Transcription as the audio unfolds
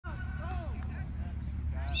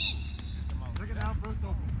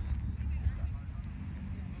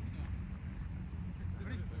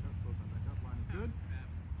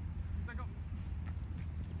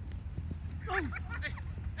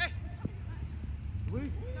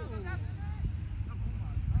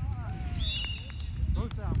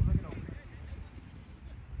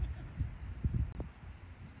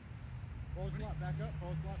back up.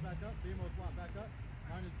 Ball slot back up. BMO slot back up.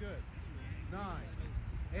 9 is good. 9,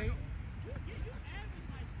 8.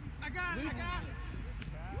 I got it. Second down.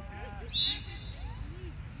 Down.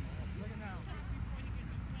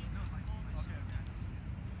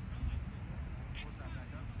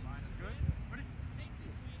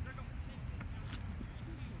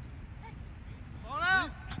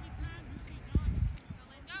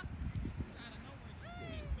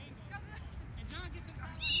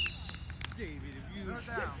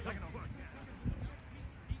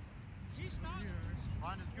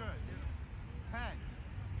 Line is good. 10,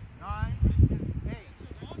 9, 8.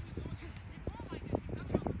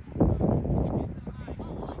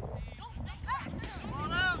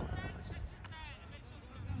 Ball out.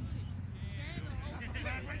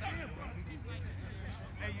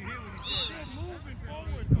 Hey, you hear what he said? Still moving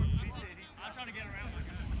forward. I'm trying to get around.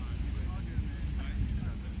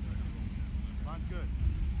 Line's good.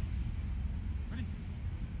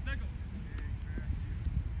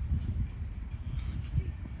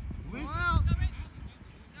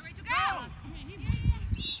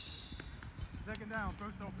 Second down,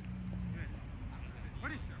 first open.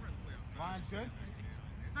 Ready? Line's good.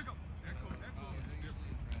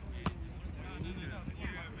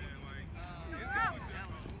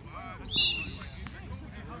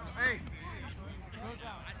 Hey.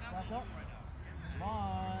 Back up.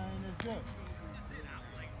 Line is good.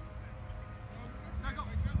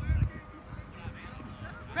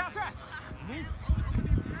 Bounce back. Release.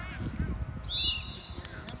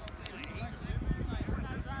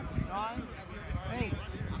 9, 8,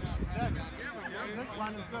 7, 6.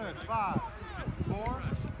 Line is good. 5, 4,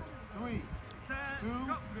 3, 2.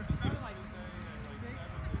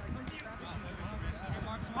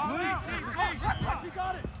 She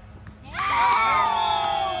got it.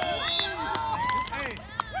 Hey.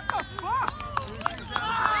 What the fuck?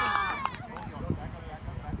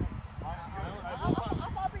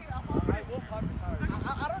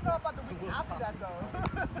 I don't know about the week after that though.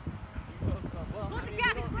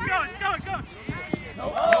 Go!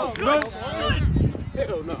 Oh, good.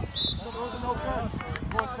 Hell no. No catch.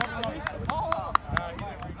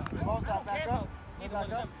 Ball's out, back up.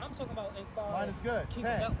 Back up. I'm talking about as far Line is good. keeping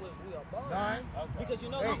 10, up with Will Ball. 9, because you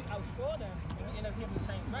know 8. we outscored them and we end up hitting the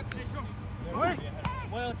same record. Release.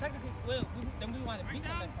 Well, technically, then we want to beat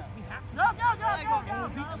them next time. We have to. Go! When we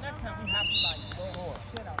beat them next time, we have to like blow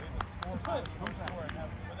shit out.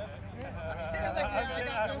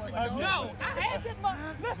 No, I had that one.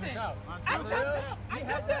 Listen, I jumped up. I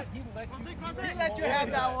jumped up. He let you have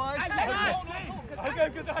that one. I let you go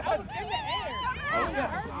too, because I was in the air. I heard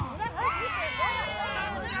you. When I heard you say,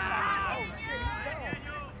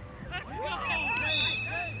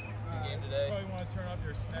 Game today. You want to turn off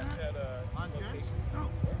your Snapchat location.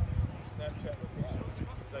 Snapchat location.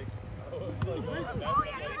 It's like,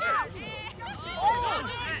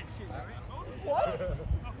 What?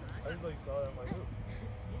 I just like saw that. I'm like, ooh.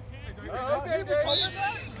 Okay,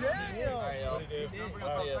 Damn.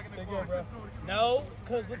 no,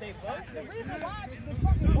 because what they the reason why the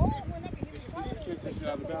fucking ball went up and hit his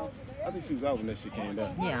phone. I think she was out when that shit came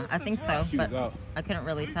down. Yeah, I think so, She but was out. I couldn't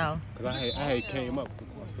really tell. Because I had came up. The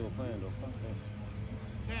court still playing though. Fuck that.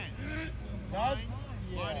 That's,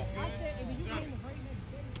 I said, and then you came to break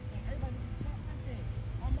next day, and everybody I said,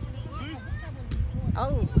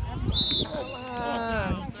 Oh.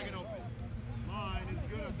 Second open. Line is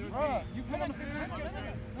good on 13. you put on the 15.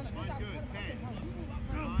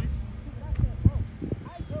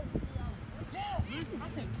 I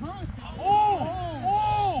said, constant.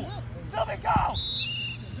 Oh! Sylvie, go!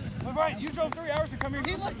 All right, you drove 3 hours to come here.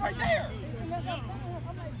 He lives right there.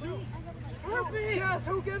 Perfect. Yes,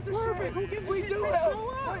 who gives a shit? Who gives a we shit? do Show well.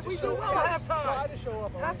 up. We Just do show well up. halftime. Try to show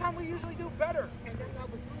up. Halftime we usually do better. And that's how I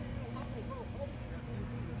was saying. I was like, bro,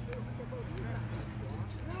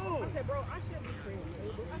 No. I said, bro, I shouldn't be crazy.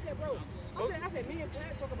 I said, bro, I said, me and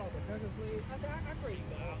Pat talk about the defensive plays. I said, I crazy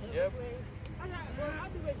about defensive plays. I said, bro, I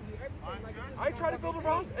do basically everything. Like, I try to build a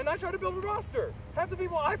roster, and I try to build a roster. Half the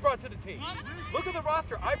people I brought to the team. Look at the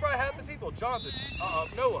roster. I brought half the people. Jonathan,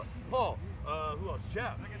 Noah, Paul, who else?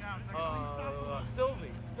 Jeff,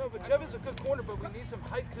 Sylvie. No, but Jeff is a good corner, but we need some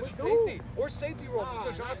height to the safety or safety role.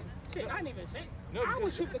 So Jonathan. Shit, I didn't even say. No, I would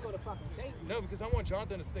because shoot to go to fucking safety. no, because I want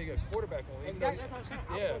Jonathan to stay a quarterback only. Exactly, that's what I'm saying.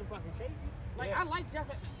 I Yeah. would go to fucking safety. Like, Yeah. I like Jeff.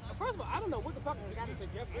 First of all, I don't know what the fuck has gotten into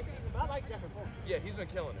Jeff this season, but I like Jeff at corner. Yeah, he's been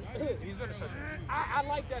killing it. He's been a shut down. I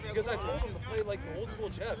like Jeff at Because I corner. told him to play like the old school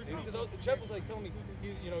Jeff, dude. Because Jeff was like telling me,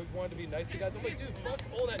 he wanted to be nice to guys. I'm like, dude, fuck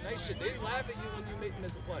all that nice shit. They laugh at you when you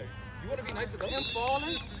miss a play. You want to be nice to them? Him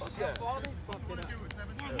falling, Fuck yeah. fucked it up.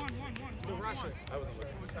 The rusher. I wasn't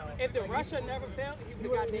looking. If the rusher never failed, he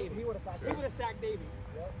would have got David. He would have sacked He would have sacked David.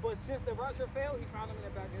 But since the rusher failed, he found him in the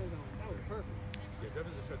back of his zone. That was perfect. Yeah, Jeff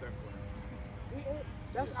is a shutdown corner.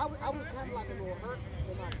 I was kind of like a little hurt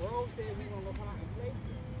when my bro said he wasn't going to come out and play.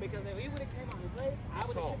 Because if he would have came out and played, I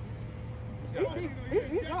would have.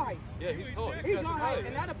 He's all right. Yeah, he's tall. He's got all some right. height.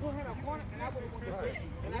 And I'd have put him in a corner, and I would have won the six.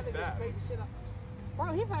 And I He's would have just fast. played the shit up.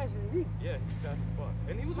 Bro, he faster than me. Yeah, he's fast as fuck.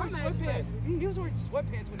 And he was wearing My man's sweatpants. faster than me. He was wearing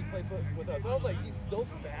sweatpants when he played with us. I was like, he's still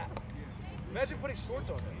fast. Imagine putting shorts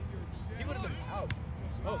on him. He would have been out.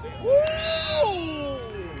 Oh, damn.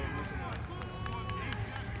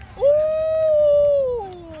 Ooh!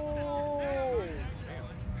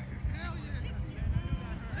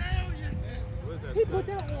 What is that? He put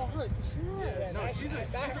that on her chest. No, she's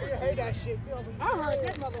a I heard that shit too. I heard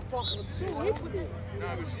that motherfucker too. He put that.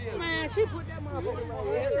 Nah, but she has. Man, she put that motherfucker on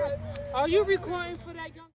her chest. Are you recording for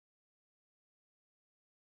that young?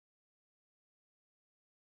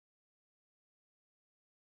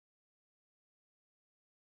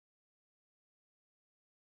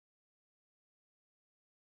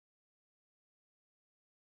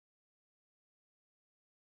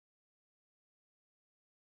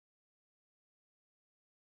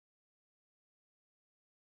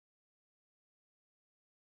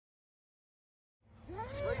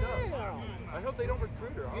 Straight up. I hope they don't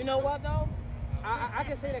recruit her. You know what though? I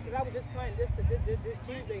can say that because I was just playing this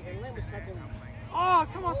Tuesday and Lynn was catching. Oh,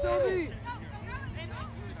 come on, Sylvie!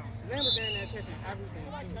 Lynn was down there catching everything.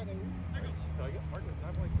 So I guess Marcus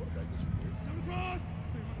not playing quarterback, which is weird. I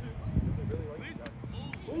really like this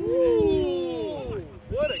guy. Ooh!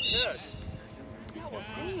 What a catch! That was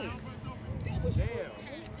hands. That was Damn. hands.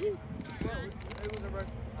 It was a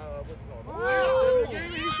what's it called? Oh!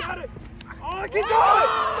 He's got it! Oh, keep going!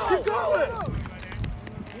 Keep going!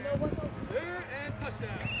 You know what though? There and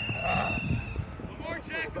touchdown. Lamar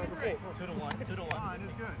Jackson break. 2-1. 2-1.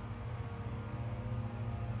 It's good.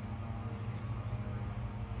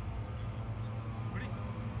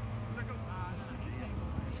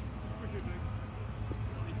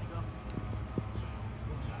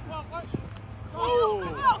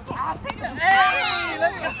 Hey,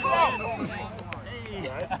 let's go.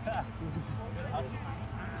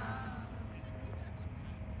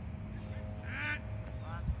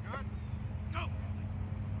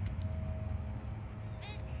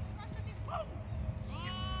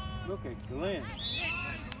 Look at Glenn.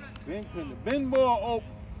 Glenn couldn't have been more open.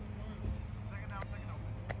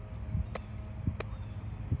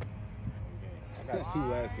 I got 2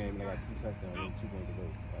 last game and I got 2 touchdowns and 2 going to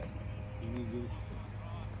vote. You need to.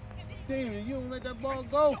 Damon, you don't let that ball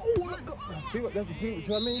go. See what I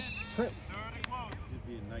mean? Trent. Just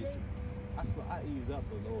being nice to him. I eased up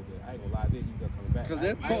a little bit. I ain't gonna lie, I did ease up coming back. Because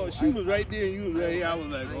that part, she was right there and you was right here. I was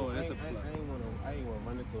like, oh, that's a play. I ain't wanna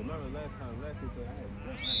run into it. Remember last week I had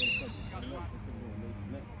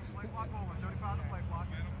Play clock over. 35 to play clock.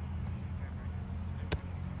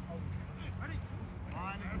 Ready?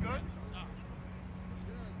 Line is good.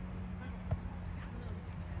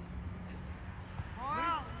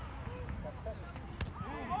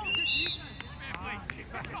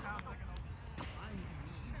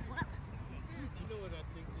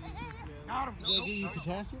 Does that give you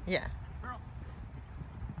potassium? Yeah.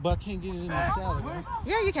 But I can't get it in my salad. Right?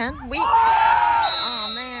 Yeah, you can.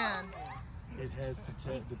 Oh, man. It has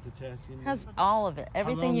the potassium. Has all of it.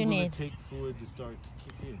 Everything How long you will need. it take for it to start to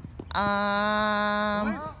kick in?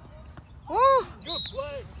 Woo. Good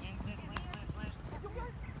play.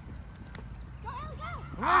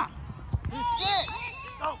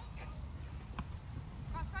 Go.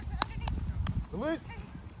 Release.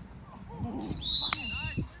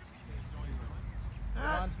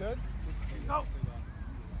 Line's good. Go.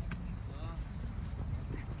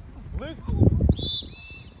 Release.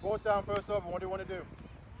 4th down, first over. What do you want to do?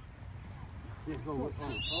 Yeah, go. Let's go.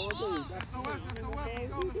 Let's go.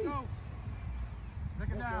 Take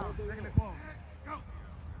it down. Taking it close. Go.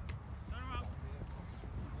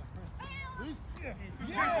 Release.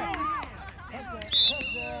 Yeah.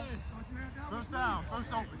 First down.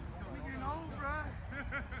 First open. We getting old, bro.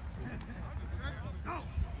 Go.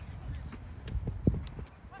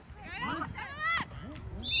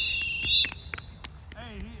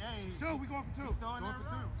 Hey. 2. We going for 2. Going for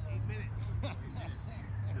 2. 8 minutes.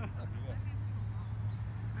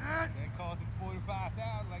 him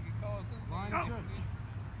 5,000 like it cost us. Line is good.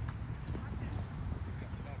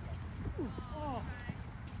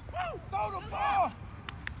 Throw the ball.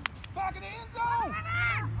 Back in the end zone.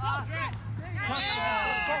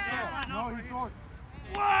 Touchdown. No, he's short.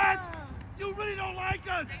 What? You really don't like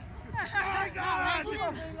us? My God.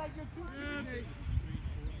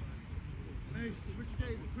 Hey, Mr.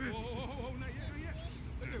 Davis. Whoa, not yet.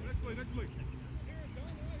 Let's play.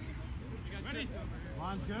 Ready?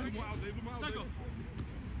 Line's good. Circle.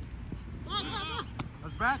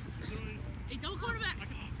 That's back. Hey, double quarterback.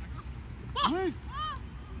 Please.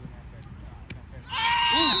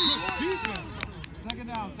 Defense. Second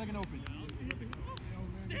down, second open.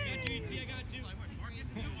 I got you, ET. I got you.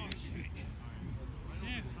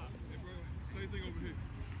 Same thing over here.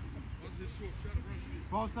 This short, try to run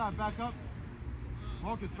shit. Ball side, back up.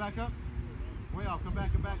 Marcus, back up. Way out, come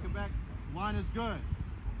back. Line is good.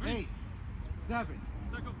 8, 7.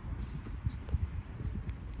 Circle.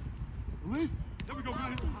 Release. There we go,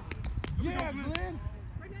 Glenn. Yeah, Glenn.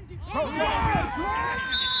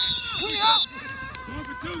 We up. Going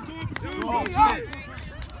for two. Oh, shit.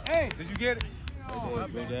 Hey. Did you get it?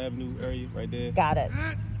 Georgia Avenue area right there. Got it.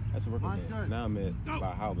 That's a working Line's day. good. Now I'm at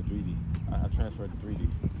about how with 3D. I transferred to 3D.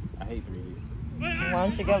 I hate 3D. Why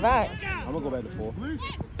don't you go back? I'm gonna go back to 4. Release.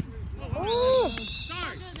 Ooh.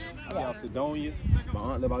 Sorry. I be out Sedonia. My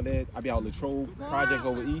aunt live out there. I be out Latrobe Project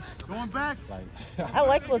over east. Going back. Like, I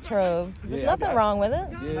like Latrobe. There's Yeah, nothing wrong with it.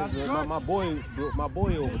 yeah, my boy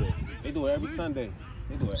over there. They do it every Sunday.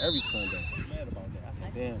 I'm mad about that. I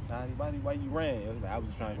said, damn, Tiny, why you ran? It was like, I was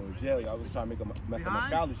just trying to go to jail. I was trying to mess up my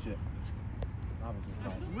scholarship. I was just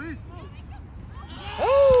like, Release.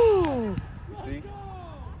 Ooh. you see?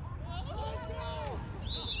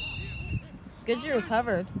 It's good you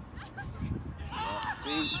recovered.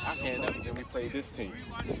 See, I can't never when we play this team.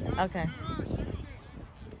 Okay.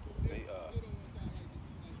 They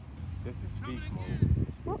this is feast mode.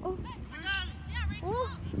 Uh-oh. Ooh.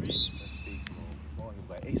 That's feast mode. Boy, he was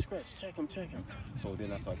like, hey, Scratch, check him. So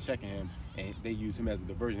then I started checking him, and they used him as a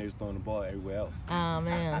diversion. They was throwing the ball everywhere else. Oh, I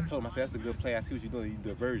man. told him, I said, that's a good play. I see what you're doing. You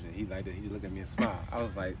diversion. He like that. He looked at me and smiled. I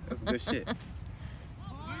was like, that's good shit.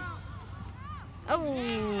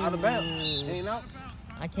 Oh. Out of bounds. Ain't out.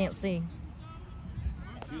 I can't see.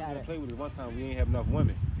 She was Got gonna it. play with it one time. We ain't have enough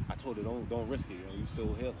women. I told her, don't risk it. You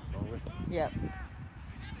still healing. Don't risk it. Yep.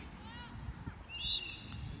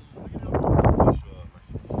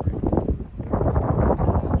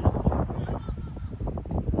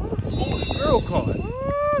 Girl card. I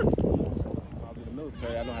was in the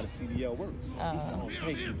military. I know how the CDL works. He said, oh,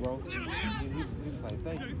 thank you, bro. He was like,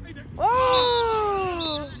 thank you.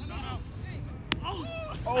 Oh.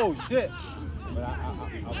 Oh, shit. But I